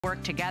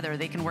work together.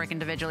 They can work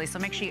individually. So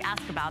make sure you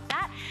ask about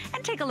that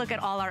and take a look at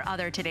all our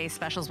other today's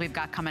specials we've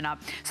got coming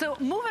up. So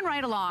moving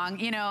right along,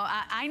 you know,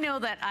 I know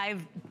that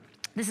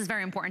this is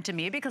very important to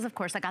me because, of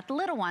course, I got the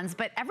little ones,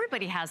 but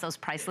everybody has those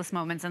priceless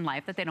moments in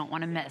life that they don't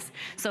want to miss.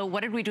 So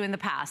what did we do in the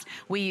past?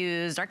 We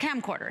used our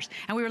camcorders,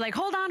 and we were like,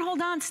 hold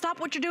on,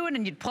 stop what you're doing,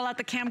 and you'd pull out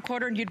the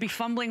camcorder, and you'd be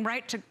fumbling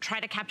right to try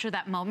to capture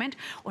that moment.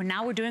 Or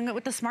now we're doing it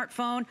with the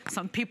smartphone.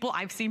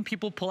 I've seen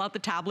people pull out the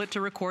tablet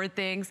to record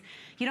things.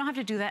 You don't have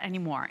to do that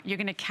anymore. You're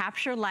going to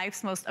capture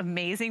life's most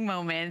amazing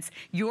moments,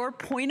 your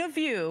point of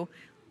view,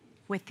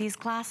 with these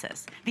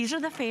glasses. These are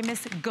the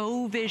famous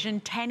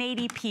GoVision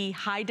 1080p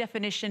high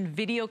definition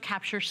video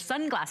capture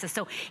sunglasses.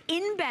 So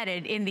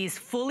embedded in these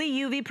fully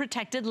UV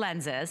protected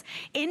lenses,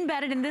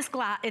 embedded in these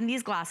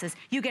glasses,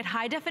 you get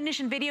high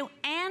definition video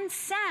and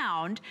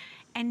sound.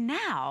 And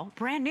now,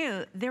 brand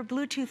new, they're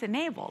Bluetooth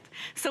enabled.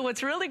 So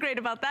what's really great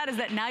about that is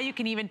that now you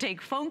can even take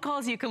phone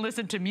calls, you can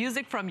listen to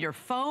music from your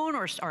phone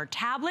or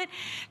tablet.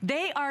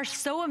 They are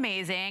so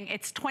amazing.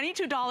 It's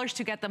 $22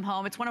 to get them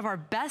home. It's one of our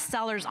best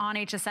sellers on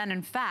HSN.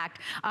 In fact,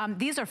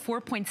 these are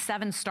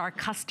 4.7 star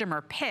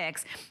customer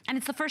picks, and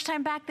it's the first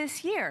time back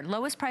this year.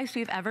 Lowest price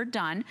we've ever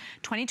done,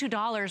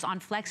 $22 on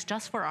Flex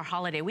just for our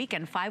holiday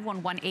weekend.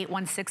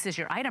 511816 is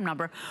your item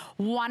number.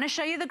 Want to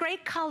show you the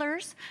great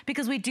colors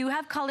because we do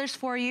have colors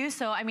for you.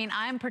 So, I mean,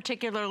 I'm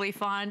particularly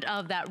fond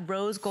of that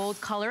rose gold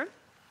color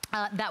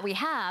that we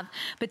have,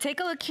 but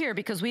take a look here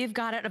because we've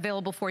got it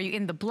available for you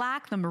in the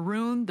black, the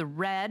maroon, the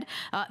red,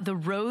 the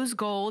rose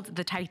gold,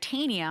 the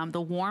titanium,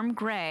 the warm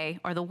gray,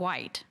 or the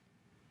white.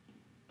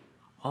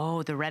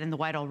 Oh, the red and the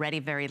white already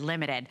very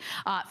limited.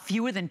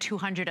 Fewer than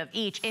 200 of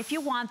each. If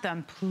you want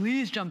them,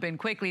 please jump in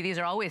quickly. These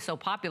are always so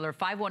popular.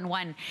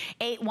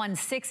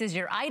 511816 is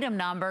your item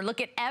number.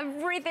 Look at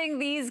everything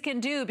these can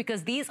do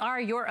because these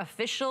are your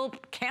official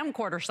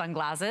camcorder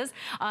sunglasses.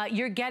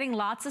 You're getting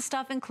lots of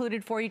stuff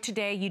included for you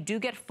today. You do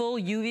get full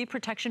UV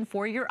protection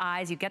for your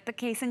eyes. You get the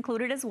case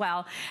included as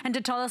well. And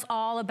to tell us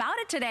all about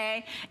it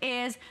today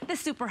is the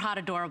super hot,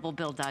 adorable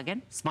Bill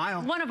Duggan.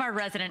 Smile. One of our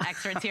resident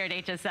experts here at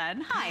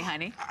HSN. Hi,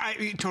 honey.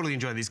 I totally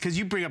enjoy these because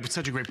you bring up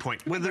such a great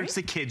point. Whether it's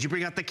the kids, you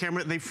bring out the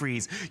camera, they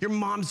freeze. Your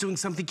mom's doing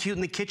something cute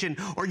in the kitchen,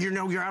 or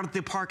you're out at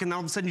the park and all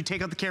of a sudden you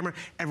take out the camera,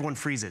 everyone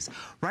freezes.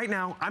 Right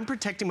now, I'm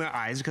protecting my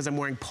eyes because I'm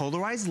wearing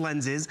polarized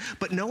lenses,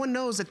 but no one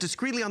knows that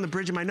discreetly on the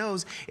bridge of my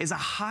nose is a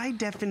high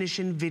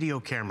definition video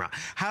camera.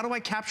 How do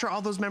I capture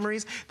all those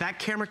memories? That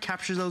camera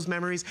captures those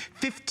memories.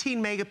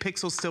 15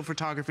 megapixel still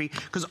photography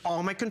because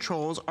all my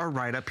controls are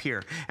right up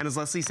here. And as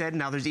Leslie said,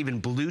 now there's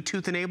even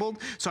Bluetooth enabled,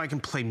 so I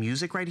can play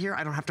music right here.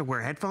 I don't have to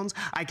wear headphones.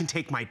 I can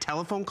take my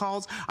telephone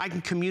calls. I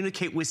can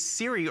communicate with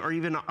Siri or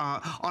even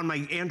on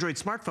my Android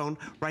smartphone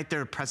right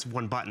there, press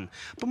one button.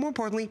 But more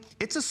importantly,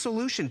 it's a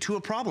solution to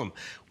a problem.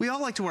 We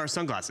all like to wear our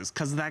sunglasses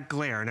because of that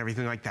glare and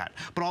everything like that.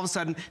 But all of a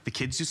sudden, the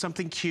kids do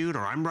something cute,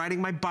 or I'm riding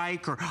my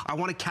bike, or I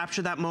want to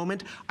capture that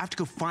moment. I have to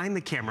go find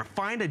the camera,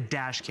 find a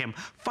dash cam,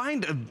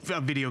 find a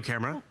video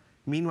camera.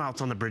 Meanwhile, it's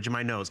on the bridge of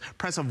my nose.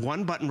 Press of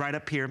one button right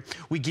up here.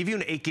 We give you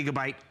an 8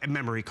 gigabyte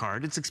memory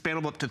card. It's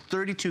expandable up to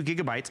 32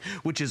 gigabytes,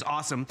 which is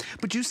awesome.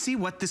 But you see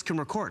what this can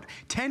record.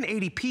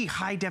 1080p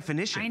high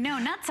definition. I know,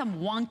 not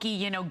some wonky,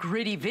 you know,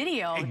 gritty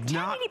video.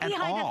 1080p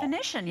high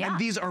definition, yeah. And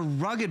these are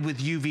rugged with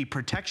UV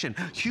protection.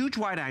 Huge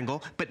wide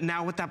angle, but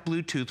now with that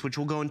Bluetooth, which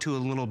we'll go into a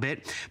little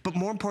bit. But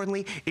more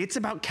importantly, it's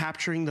about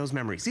capturing those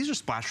memories. These are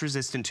splash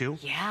resistant too.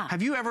 Yeah.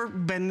 Have you ever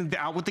been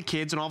out with the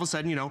kids and all of a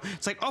sudden, you know,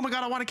 it's like, oh my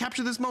God, I want to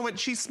capture this moment.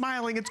 She's smiling.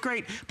 It's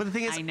great. But the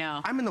thing is, I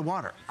know. I'm in the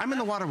water. I'm in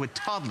the water with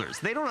toddlers.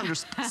 They don't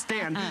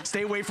understand.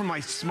 Stay away from my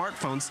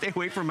smartphone. Stay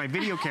away from my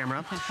video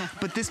camera.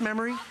 But this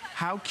memory,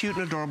 how cute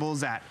and adorable is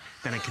that?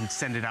 Then I can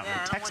send it out in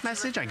a text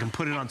message. I can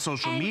put it on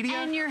social media.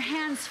 And you're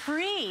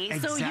hands-free.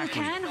 Exactly. So you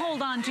can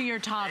hold on to your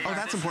toddler. Oh,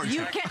 that's important.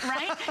 You can,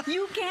 right?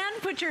 You can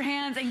put your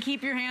hands and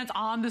keep your hands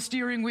on the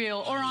steering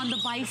wheel or on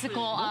the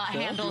bicycle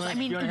handles. I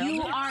mean,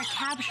 you are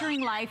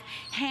capturing life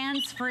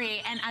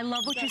hands-free. And I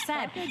love what you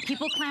said.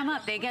 People clam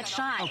up. They get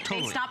shy. Oh,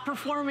 totally. They stop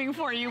performing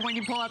for you when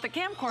you pull out the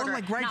camcorder. Well,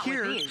 like right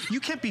here, you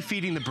can't be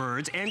feeding the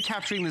birds and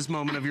capturing this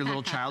moment of your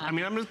little child. I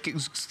mean, I'm going to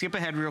skip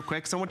ahead real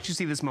quick, so I want you to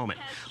see this moment.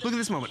 Look at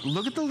this moment.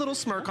 Look at the little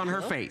smirk on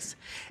her face.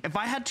 If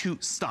I had to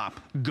stop,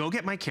 go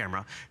get my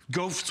camera,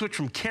 go switch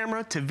from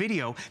camera to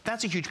video,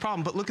 that's a huge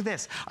problem. But look at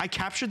this. I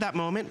captured that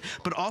moment,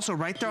 but also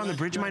right there on the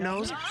bridge of my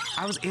nose,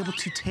 I was able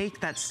to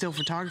take that still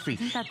photography,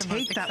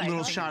 take that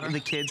little shot of the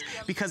kids,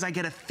 because I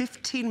get a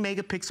 15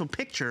 megapixel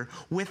picture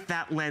with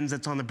that lens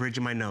that's on the bridge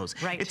of my nose.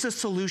 Right. It's a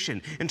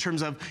solution in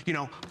terms of, you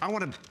know, I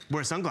want to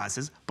wear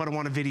sunglasses, but I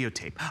want to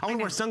videotape. I want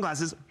to wear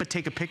sunglasses, but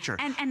take a picture.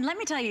 And let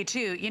me tell you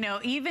too, you know,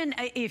 even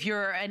if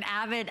you're an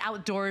avid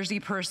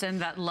outdoorsy person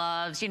that loves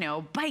loves, you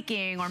know,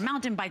 biking or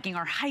mountain biking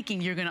or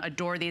hiking, you're gonna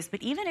adore these.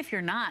 But even if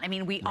you're not, I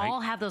mean, we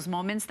all have those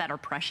moments that are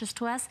precious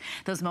to us.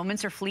 Those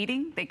moments are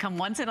fleeting. They come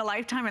once in a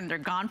lifetime and they're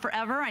gone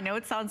forever. I know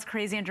it sounds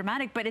crazy and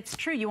dramatic, but it's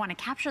true. You wanna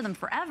capture them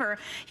forever.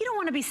 You don't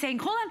wanna be saying,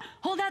 hold on,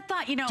 hold that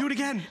thought, you know. Do it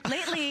again.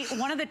 Lately,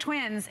 one of the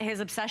twins, his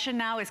obsession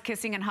now is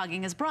kissing and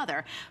hugging his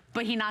brother,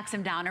 but he knocks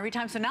him down every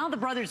time. So now the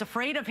brother's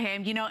afraid of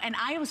him, you know, and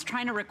I was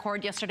trying to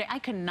record yesterday. I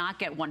could not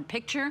get one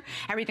picture.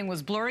 Everything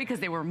was blurry because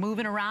they were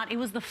moving around. It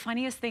was the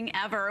funniest thing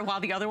ever while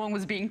the other one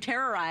was being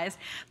terrorized.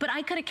 But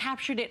I could have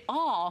captured it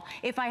all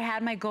if I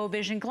had my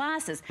GoVision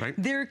glasses. Right.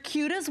 They're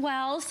cute as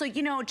well. So,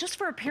 you know, just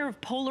for a pair of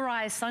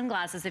polarized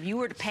sunglasses, if you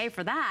were to pay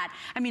for that,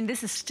 I mean,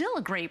 this is still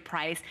a great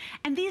price.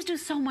 And these do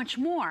so much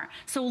more.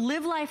 So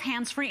live life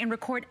hands-free and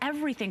record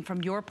everything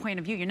from your point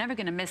of view. You're never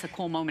gonna miss a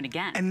cool moment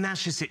again. And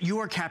that's just it. You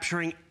are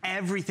capturing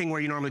everything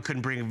where you normally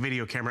couldn't bring a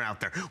video camera out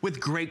there with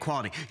great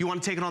quality. You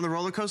want to take it on the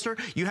roller coaster?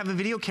 You have a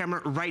video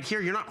camera right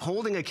here. You're not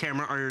holding a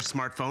camera or your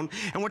smartphone.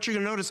 And what you're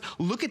gonna notice,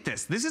 look at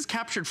this. This is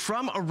captured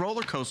from a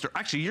roller coaster.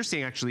 Actually, you're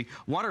seeing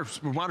water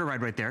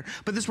ride right there.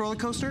 But this roller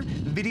coaster,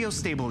 video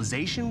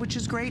stabilization, which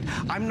is great.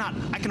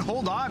 I can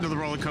hold on to the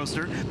roller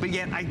coaster, but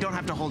yet I don't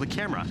have to hold a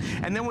camera.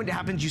 And then when it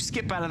happens, you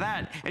skip out of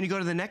that and you go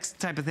to the next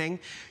type of thing.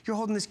 You're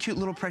holding this cute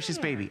little precious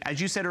baby. As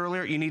you said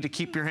earlier, you need to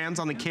keep your hands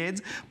on the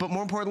kids, but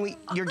more importantly,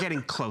 you're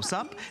getting close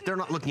up. They're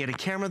not looking at a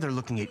camera, they're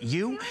looking at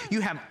you.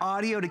 You have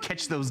audio to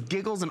catch those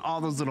giggles and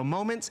all those little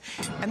moments.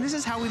 And this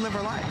is how we live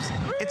our lives.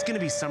 It's gonna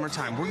be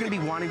summertime. We're gonna be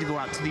wanting to go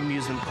out to the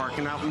amusement park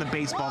and out in the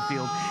baseball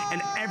field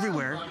and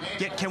everywhere.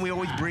 Yet can we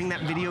always bring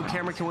that video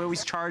camera? Can we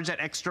always charge that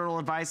external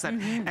device, that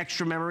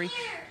extra memory?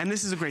 And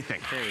this is a great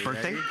thing. Okay,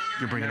 birthday, ready?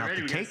 you're bringing out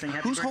the cake.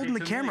 Who's holding the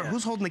camera?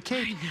 Who's holding the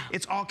cake?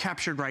 It's all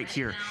captured right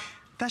here.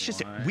 That's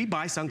just it. We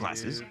buy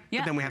sunglasses,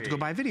 but then we have to go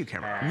buy a video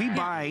camera. We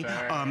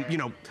buy, you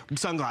know,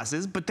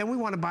 sunglasses, but then we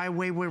want to buy a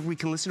way where we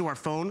can listen to our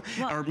phone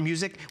or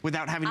music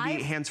without having to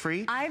be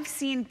hands-free. I've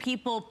seen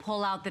people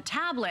pull out the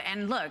tablet,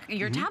 and look,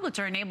 your tablets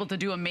are enabled to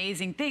do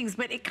amazing things,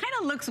 but it kind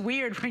of looks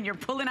weird when you're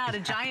pulling out a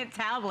giant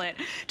tablet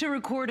to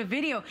record a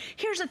video.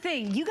 Here's the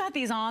thing, you got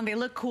these on, they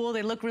look cool,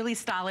 they look really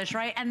stylish,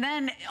 right? And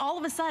then all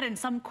of a sudden,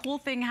 some cool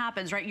thing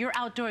happens, right? You're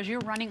outdoors, you're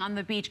running on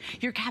the beach,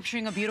 you're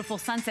capturing a beautiful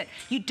sunset.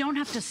 You don't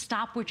have to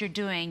stop what you're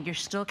doing. You're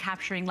still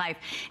capturing life.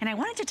 And I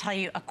wanted to tell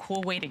you a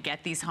cool way to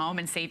get these home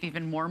and save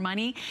even more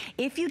money.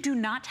 If you do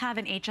not have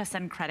an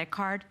HSN credit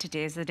card,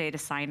 today is the day to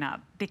sign up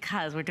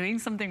because we're doing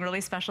something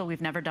really special we've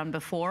never done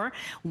before.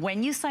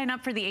 When you sign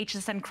up for the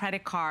HSN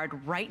credit card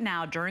right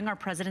now during our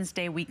President's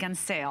Day weekend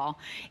sale,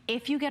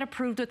 if you get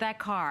approved with that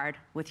card,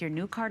 with your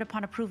new card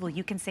upon approval,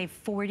 you can save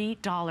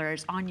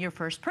 $40 on your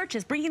first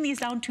purchase, bringing these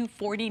down to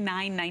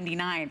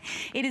 $49.99.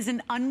 It is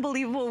an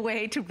unbelievable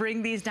way to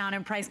bring these down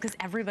in price because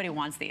everybody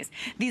wants these.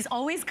 These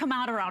always come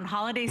out around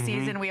holiday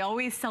season. We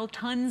always sell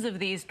tons of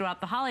these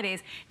throughout the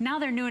holidays. Now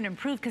they're new and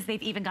improved because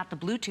they've even got the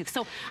Bluetooth.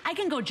 So I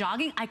can go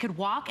jogging, I could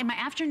walk. In my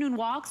afternoon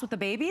walks with the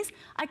babies,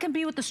 I can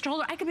be with the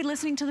stroller, I could be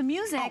listening to the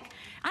music.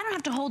 I don't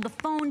have to hold the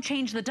phone,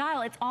 change the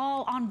dial, it's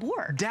all on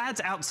board.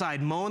 Dad's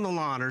outside mowing the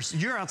lawn, or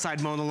you're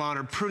outside mowing the lawn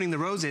or pruning the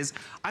roses.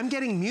 I'm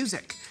getting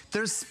music.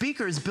 There's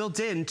speakers built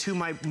into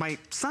my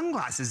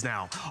sunglasses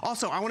now.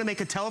 Also, I wanna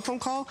make a telephone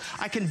call.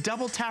 I can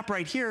double tap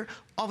right here.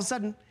 All of a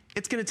sudden,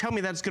 it's gonna tell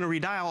me that it's gonna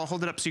redial. I'll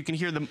hold it up so you can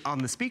hear them on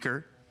the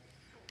speaker.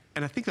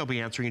 And I think they'll be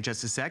answering in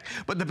just a sec.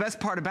 But the best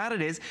part about it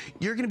is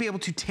you're gonna be able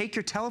to take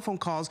your telephone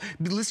calls,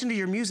 listen to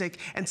your music,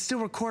 and still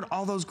record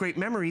all those great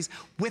memories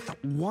with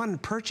one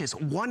purchase,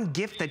 one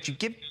gift that you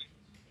give.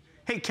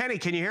 Hey, Kenny,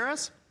 can you hear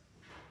us?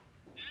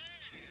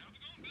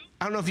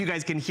 I don't know if you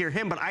guys can hear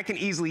him, but I can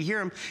easily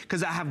hear him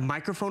because I have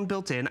microphone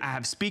built in, I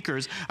have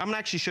speakers. I'm gonna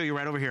actually show you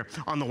right over here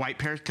on the white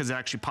pair because it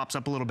actually pops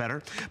up a little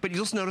better. But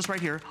you'll just notice right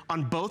here,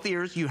 on both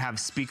ears, you have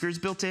speakers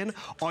built in,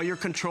 all your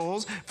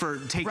controls for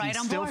taking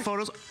still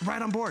photos,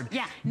 right on board.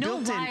 Yeah, no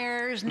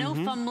wires, no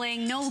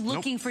fumbling, no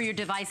looking for your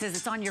devices,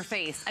 it's on your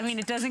face. I mean,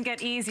 it doesn't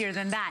get easier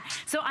than that.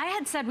 So I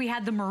had said we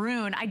had the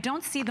maroon. I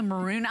don't see the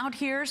maroon out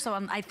here, so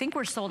I think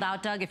we're sold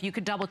out, Doug, if you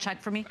could double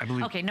check for me. I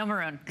believe. Okay, no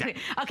maroon. Yeah.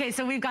 Okay,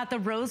 so we've got the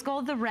rose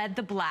gold, the red,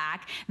 the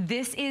black.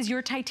 This is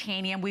your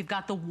titanium. We've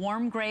got the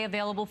warm gray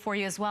available for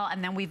you as well,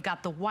 and then we've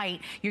got the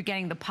white. You're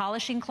getting the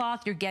polishing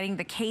cloth, you're getting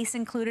the case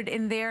included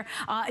in there.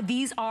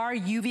 These are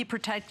UV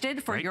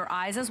protected for your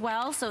eyes as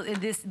well, so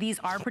these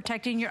are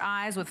protecting your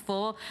eyes with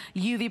full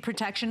UV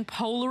protection,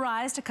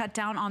 polarized to cut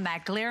down on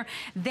that glare.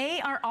 They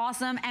are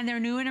awesome, and they're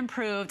new and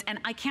improved, and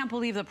I can't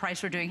believe the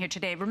price we're doing here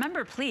today.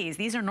 Remember, please,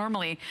 these are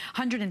normally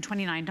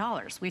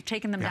 $129. We've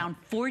taken them down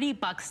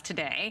 $40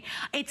 today.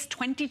 It's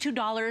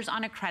 $22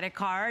 on a credit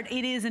card. card,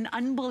 it is an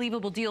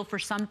unbelievable deal for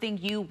something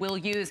you will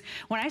use.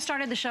 When I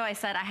started the show, I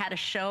said I had a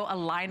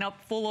lineup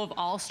full of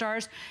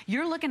all-stars.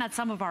 You're looking at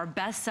some of our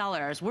best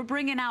sellers. We're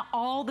bringing out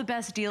all the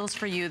best deals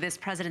for you this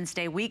President's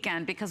Day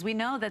weekend because we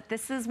know that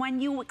this is when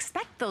you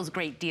expect those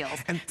great deals.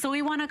 And so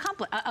we want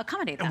to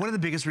accommodate that. And one of the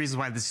biggest reasons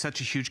why this is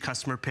such a huge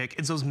customer pick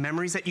is those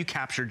memories that you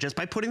capture just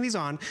by putting these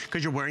on,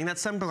 because you're wearing that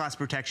sunglass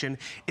protection.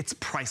 It's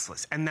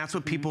priceless, and that's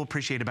what people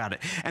appreciate about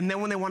it. And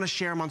then when they want to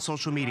share them on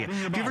social media.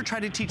 Have you ever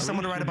tried to teach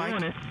someone to ride a bike,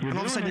 and all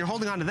of a sudden you're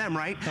holding on to them,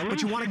 right?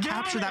 But you want to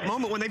capture that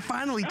moment when they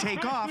finally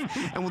take off.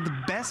 And the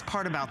best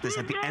part about this,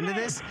 at the end of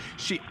this,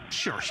 she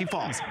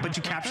falls, but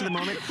you capture the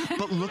moment.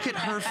 But look at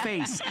her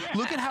face.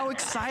 Look at how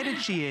excited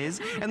she is.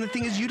 And the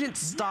thing is, you didn't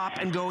stop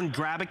and go and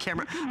grab a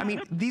camera. I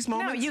mean, these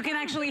moments. No, you can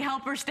actually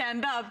help her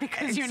stand up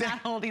because you're not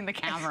holding the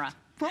camera.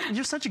 Well,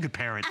 you're such a good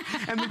parent.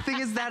 And the thing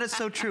is, that is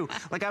so true.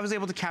 Like, I was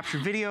able to capture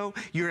video,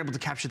 you're able to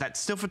capture that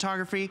still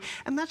photography,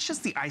 and that's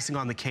just the icing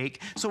on the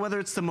cake. So whether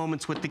it's the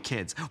moments with the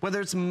kids, whether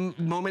it's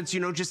moments, you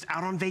know, just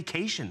out on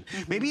vacation,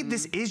 maybe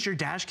this is your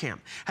dash cam.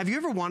 Have you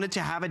ever wanted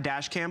to have a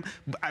dash cam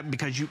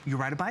because you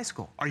ride a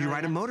bicycle or you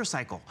ride a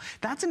motorcycle?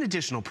 That's an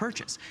additional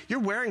purchase.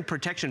 You're wearing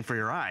protection for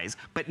your eyes,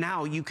 but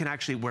now you can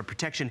actually wear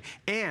protection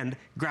and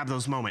grab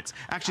those moments.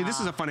 Actually, this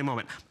is a funny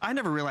moment. I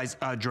never realized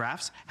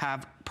giraffes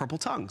have purple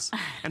tongues.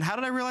 And how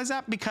did I realize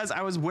that? Because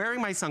I was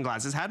wearing my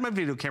sunglasses, had my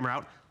video camera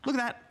out. Look at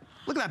that.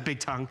 Look at that big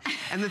tongue.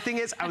 And the thing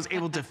is, I was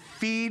able to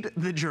feed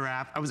the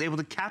giraffe. I was able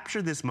to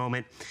capture this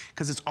moment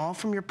because it's all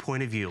from your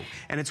point of view.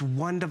 And it's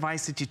one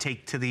device that you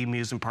take to the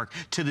amusement park,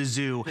 to the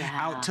zoo,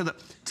 out to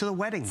the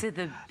wedding. To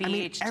the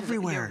beach. I mean,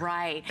 everywhere. You're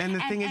right. And the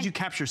thing is, you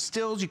capture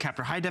stills, you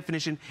capture high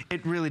definition.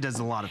 It really does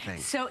a lot of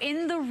things. So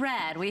in the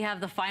red, we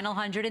have the final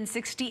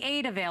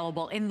 168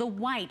 available. In the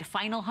white,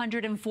 final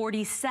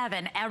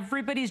 147.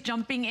 Everybody's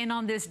jumping in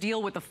on this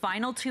deal with the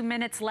final 2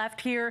 minutes left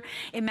here.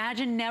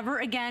 Imagine never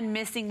again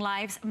missing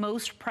life's most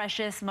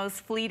precious,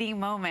 most fleeting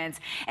moments.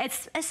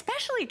 It's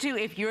especially too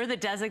if you're the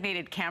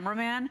designated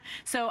cameraman.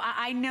 So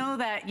I know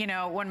that, you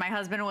know, when my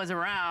husband was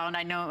around,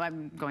 I know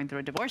I'm going through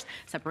a divorce,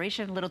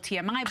 separation, little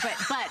TMI,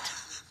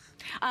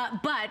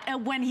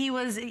 but when he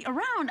was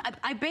around,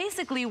 I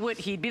basically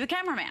he'd be the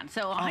cameraman.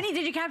 So, honey,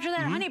 did you capture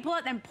that? Honey, pull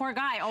it. And poor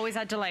guy always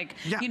had to, like,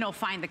 you know,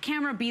 find the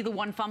camera, be the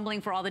one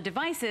fumbling for all the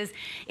devices.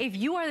 If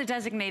you are the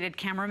designated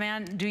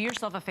cameraman, do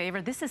yourself a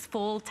favor. This is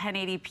full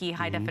 1080p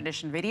high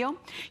definition video.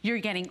 You're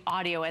getting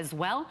audio as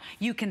well.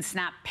 You can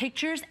snap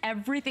pictures.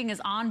 Everything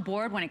is on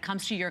board when it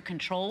comes to your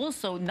controls.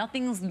 So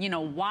nothing's, you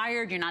know,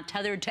 wired. You're not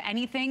tethered to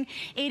anything.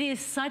 It is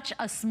such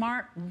a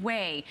smart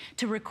way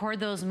to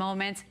record those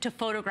moments, to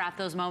photograph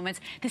those moments.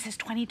 This is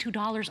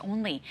 $22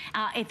 only.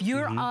 If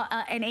you're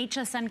an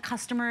HSN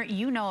customer,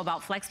 you know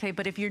about FlexPay,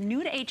 but if you're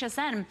new to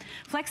HSN,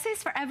 FlexPay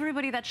is for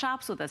everybody that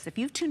shops with us. If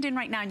you've tuned in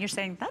right now and you're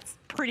saying, that's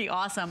pretty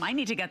awesome, I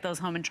need to get those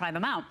home and try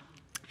them out.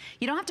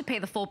 You don't have to pay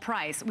the full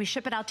price. We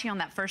ship it out to you on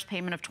that first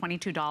payment of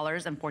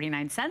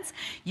 $22.49.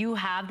 You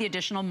have the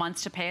additional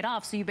months to pay it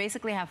off. So you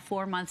basically have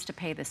 4 months to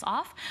pay this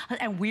off.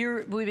 And we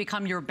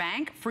become your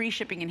bank, free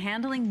shipping and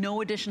handling,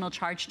 no additional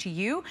charge to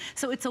you.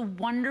 So it's a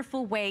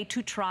wonderful way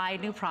to try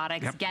new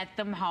products, get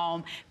them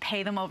home,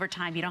 pay them over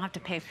time. You don't have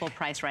to pay full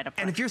price right up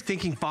front. And if you're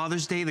thinking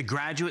Father's Day, the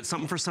graduate,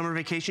 something for summer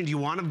vacation, do you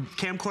want a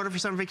camcorder for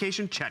summer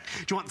vacation? Check.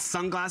 Do you want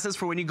sunglasses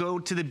for when you go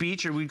to the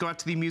beach or we go out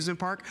to the amusement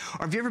park?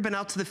 Or have you ever been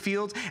out to the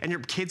field and your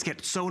kids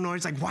get so annoyed?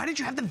 It's like, why did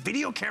you have the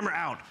video camera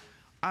out?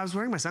 I was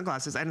wearing my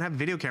sunglasses. I didn't have a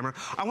video camera.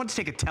 I want to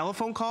take a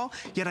telephone call,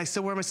 yet I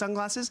still wear my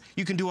sunglasses.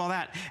 You can do all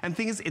that. And the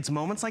thing is, it's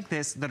moments like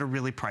this that are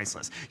really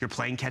priceless. You're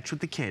playing catch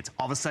with the kids.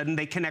 All of a sudden,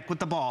 they connect with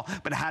the ball.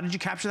 But how did you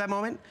capture that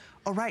moment?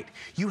 Oh, right.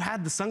 You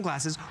had the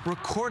sunglasses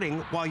recording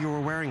while you were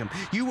wearing them.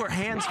 You were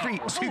hands-free,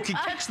 so you could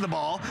catch the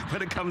ball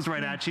when it comes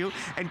right at you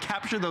and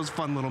capture those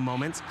fun little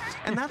moments.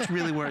 And that's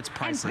really where it's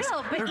priceless.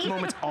 Bill, there's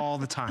moments all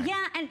the time.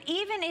 Yeah, and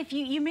even if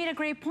you made a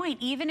great point,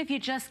 even if you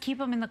just keep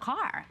them in the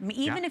car,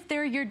 even if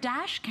they're your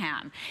dash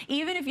cam,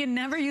 even if you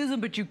never use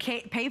them, but you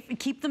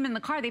keep them in the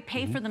car, they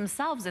pay for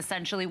themselves,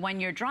 essentially, when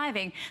you're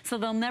driving. So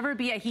they'll never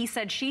be a he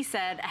said, she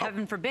said,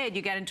 heaven forbid,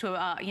 you get into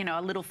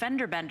a little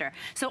fender bender.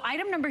 So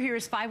item number here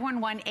is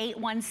 511816.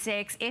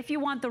 If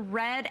you want the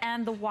red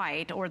and the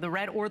white, or the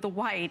red or the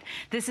white,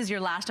 this is your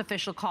last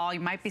official call. You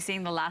might be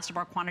seeing the last of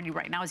our quantity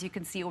right now. As you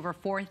can see, over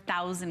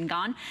 4,000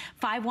 gone.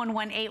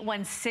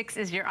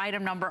 511816 is your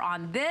item number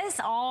on this.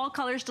 All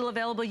colors still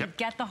available. You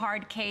get the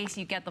hard case,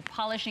 you get the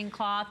polishing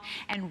cloth,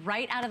 and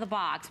right out of the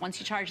box, once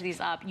you charge these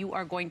up, you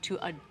are going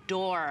to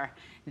adore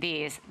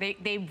these.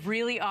 They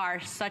really are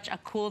such a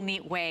cool,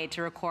 neat way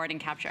to record and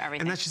capture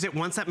everything. And that's just it.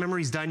 Once that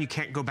memory's done, you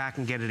can't go back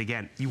and get it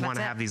again. You want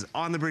to have these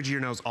on the bridge of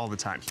your nose all the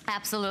time.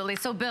 Absolutely.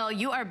 So, Bill,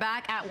 you are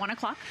back at 1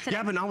 o'clock today.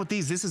 Yeah, but not with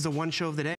these. This is the one show of the day.